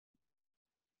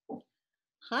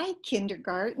Hi,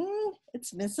 kindergarten.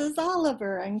 It's Mrs.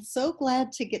 Oliver. I'm so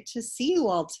glad to get to see you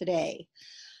all today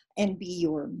and be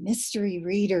your mystery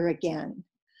reader again.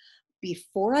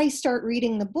 Before I start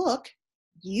reading the book,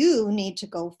 you need to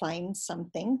go find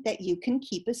something that you can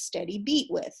keep a steady beat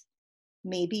with.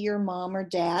 Maybe your mom or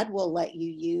dad will let you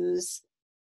use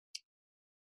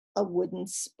a wooden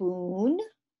spoon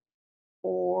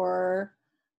or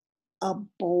a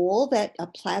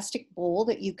plastic bowl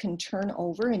that you can turn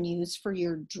over and use for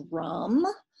your drum,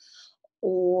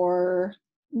 or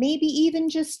maybe even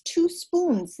just two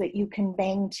spoons that you can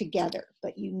bang together,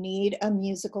 but you need a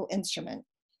musical instrument.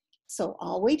 So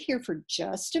I'll wait here for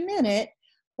just a minute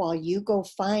while you go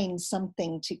find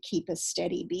something to keep a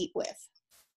steady beat with.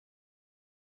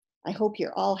 I hope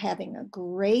you're all having a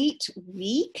great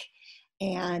week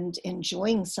and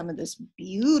enjoying some of this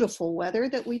beautiful weather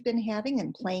that we've been having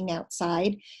and playing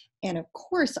outside. And of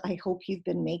course, I hope you've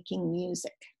been making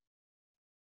music.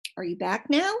 Are you back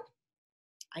now?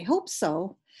 I hope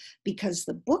so, because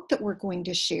the book that we're going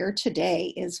to share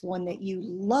today is one that you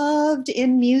loved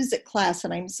in music class,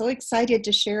 and I'm so excited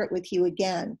to share it with you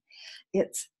again.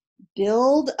 It's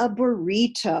Build a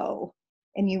Burrito.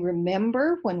 And you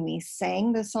remember when we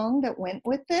sang the song that went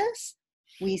with this?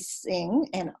 We sing,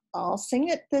 and I'll sing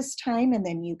it this time, and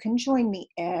then you can join me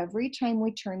every time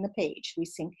we turn the page. We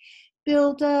sing,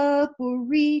 build a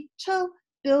burrito,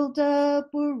 build a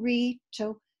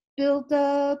burrito, build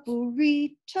a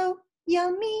burrito,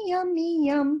 yummy, yummy,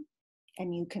 yum.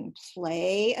 And you can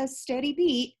play a steady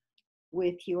beat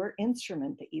with your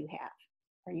instrument that you have.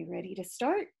 Are you ready to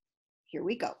start? Here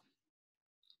we go.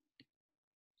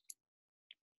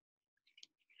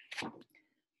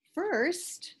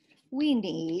 First, we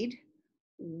need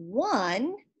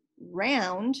one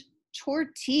round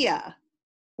tortilla.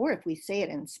 Or if we say it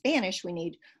in Spanish, we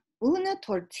need una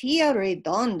tortilla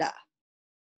redonda.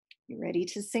 You ready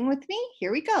to sing with me?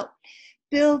 Here we go.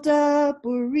 Build a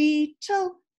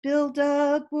burrito, build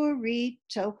a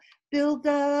burrito, build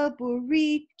a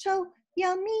burrito,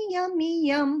 yummy, yummy,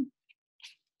 yum.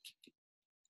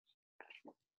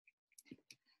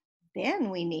 Then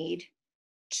we need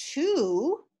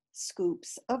 2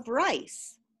 scoops of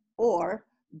rice, or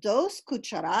 2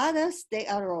 cucharadas de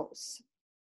arroz.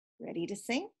 Ready to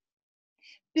sing?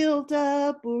 Build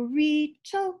a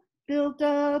burrito, build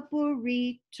a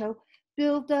burrito,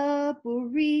 build a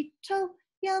burrito,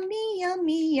 yummy,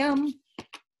 yummy, yum.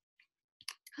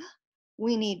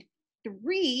 We need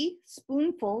 3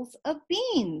 spoonfuls of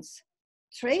beans,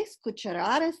 3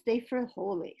 cucharadas de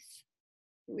frijoles.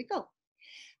 Here we go.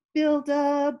 Build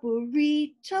a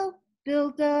burrito,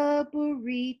 build a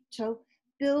burrito,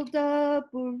 build a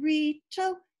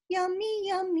burrito, yummy,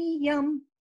 yummy, yum.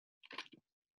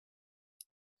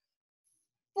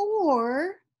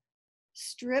 4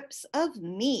 strips of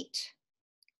meat,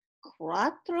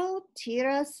 4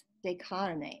 tiras de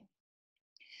carne.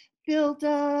 Build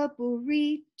a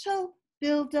burrito,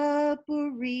 build a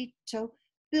burrito,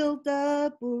 build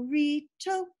a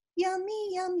burrito,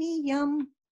 yummy, yummy, yum.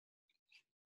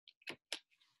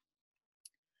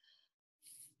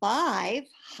 5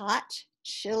 hot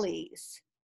chilies,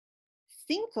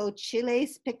 5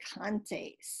 chiles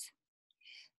picantes.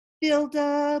 Build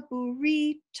a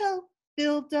burrito,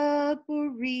 build a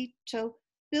burrito,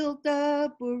 build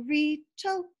a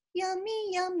burrito,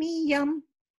 yummy, yummy, yum.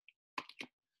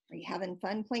 Are you having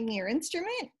fun playing your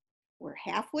instrument? We're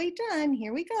halfway done.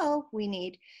 Here we go. We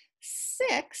need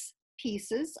 6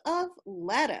 pieces of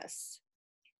lettuce,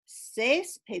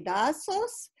 6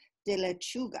 pedazos de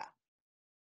lechuga.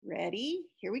 Ready?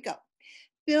 Here we go.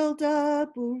 Build a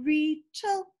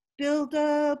burrito, build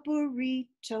a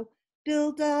burrito,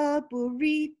 build a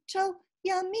burrito,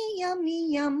 yummy,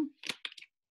 yummy, yum.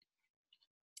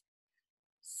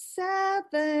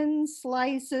 7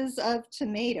 slices of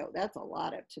tomato. That's a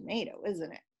lot of tomato,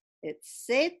 isn't it? It's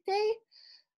 7,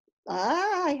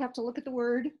 I have to look at the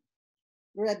word,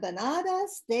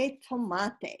 rebanadas de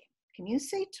tomate. Can you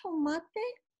say tomate?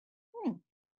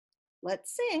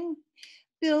 Let's sing.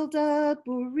 Build a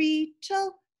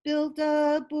burrito, build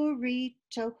a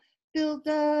burrito, build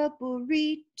a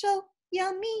burrito,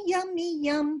 yummy, yummy,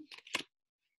 yum.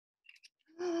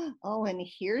 Oh, and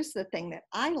here's the thing that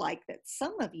I like that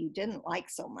some of you didn't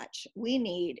like so much. We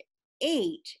need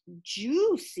 8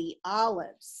 juicy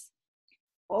olives,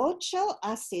 8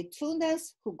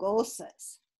 aceitunas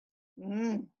jugosas.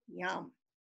 Yum.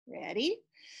 Ready?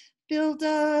 Build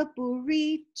a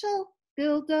burrito,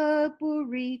 build a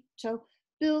burrito,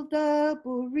 build a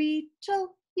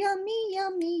burrito, yummy,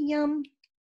 yummy, yum.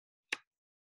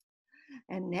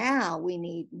 And now we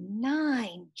need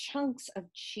 9 chunks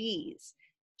of cheese.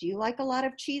 Do you like a lot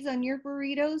of cheese on your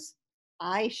burritos?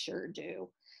 I sure do.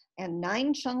 And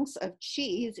 9 chunks of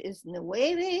cheese is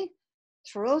 9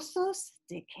 trozos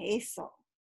de queso.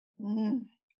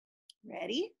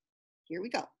 Ready? Here we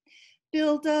go.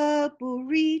 Build a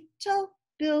burrito,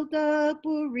 build a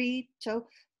burrito,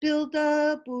 build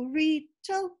a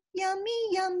burrito,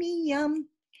 yummy, yummy, yum.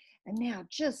 And now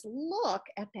just look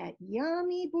at that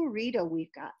yummy burrito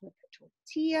we've got with the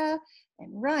tortilla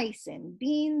and rice and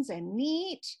beans and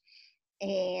meat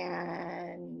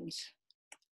and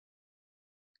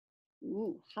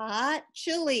hot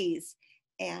chilies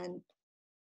and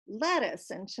lettuce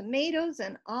and tomatoes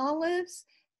and olives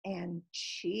and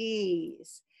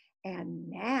cheese. And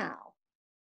now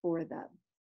for the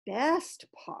best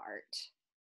part.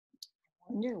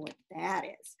 I wonder what that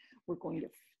is. We're going to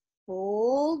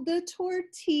fold the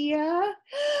tortilla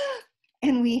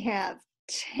and we have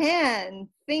 10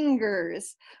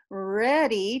 fingers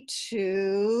ready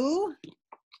to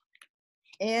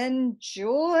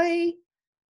enjoy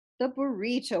the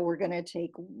burrito. We're going to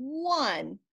take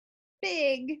one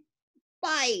big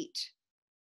bite.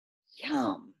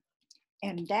 Yum.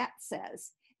 And that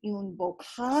says, un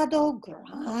bocado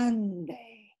grande.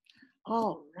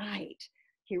 All right,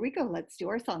 here we go. Let's do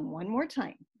our song one more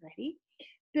time. Ready?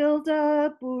 Build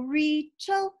a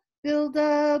burrito, build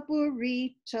a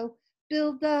burrito,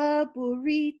 build a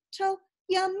burrito,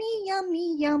 yummy,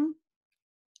 yummy, yum.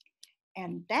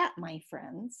 And that, my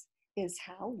friends, is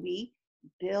how we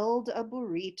build a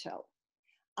burrito.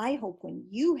 I hope when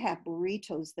you have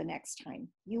burritos the next time,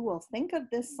 you will think of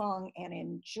this song and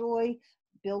enjoy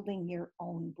building your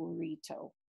own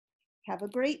burrito. Have a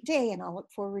great day, and I'll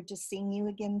look forward to seeing you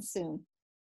again soon.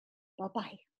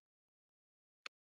 Bye-bye.